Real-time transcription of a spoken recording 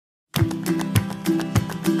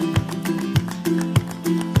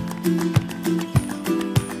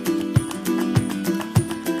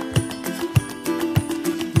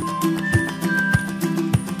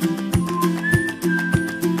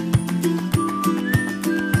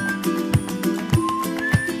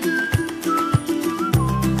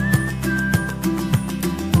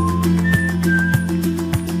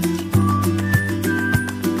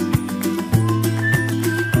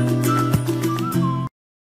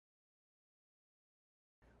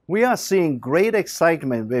We are seeing great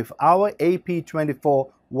excitement with our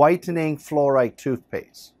AP-24 Whitening Fluoride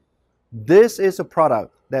Toothpaste. This is a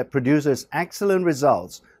product that produces excellent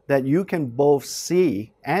results that you can both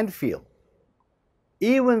see and feel.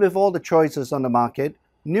 Even with all the choices on the market,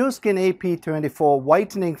 NuSkin AP-24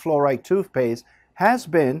 Whitening Fluoride Toothpaste has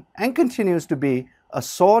been and continues to be a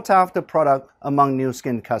sought-after product among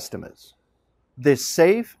NuSkin customers. This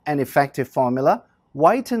safe and effective formula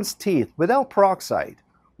whitens teeth without peroxide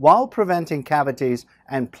while preventing cavities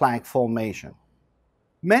and plaque formation.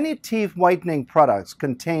 Many teeth whitening products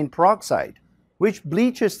contain peroxide, which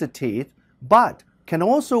bleaches the teeth but can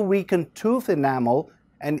also weaken tooth enamel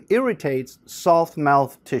and irritates soft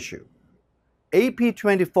mouth tissue.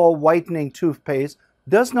 AP-24 Whitening Toothpaste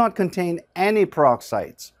does not contain any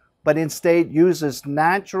peroxides, but instead uses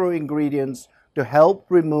natural ingredients to help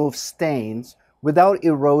remove stains without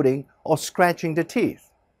eroding or scratching the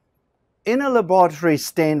teeth. In a laboratory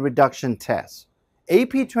stain reduction test,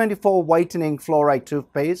 AP-24 Whitening Fluoride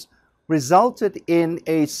Toothpaste resulted in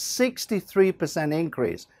a 63%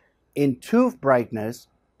 increase in tooth brightness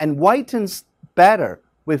and whitens better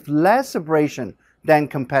with less abrasion than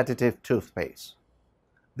competitive toothpaste.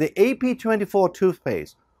 The AP-24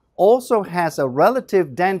 toothpaste also has a relative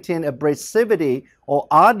dentin abrasivity or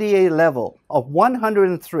RDA level of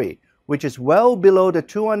 103, which is well below the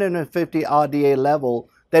 250 RDA level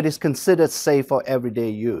that is considered safe for everyday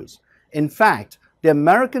use. In fact, the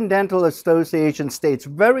American Dental Association states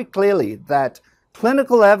very clearly that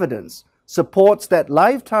clinical evidence supports that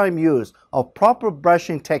lifetime use of proper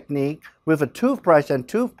brushing technique with a toothbrush and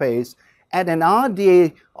toothpaste at an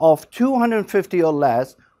RDA of 250 or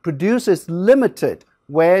less produces limited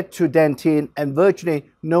wear to dentin and virtually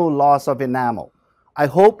no loss of enamel. I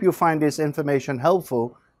hope you find this information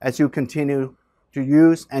helpful as you continue to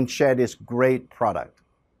use and share this great product.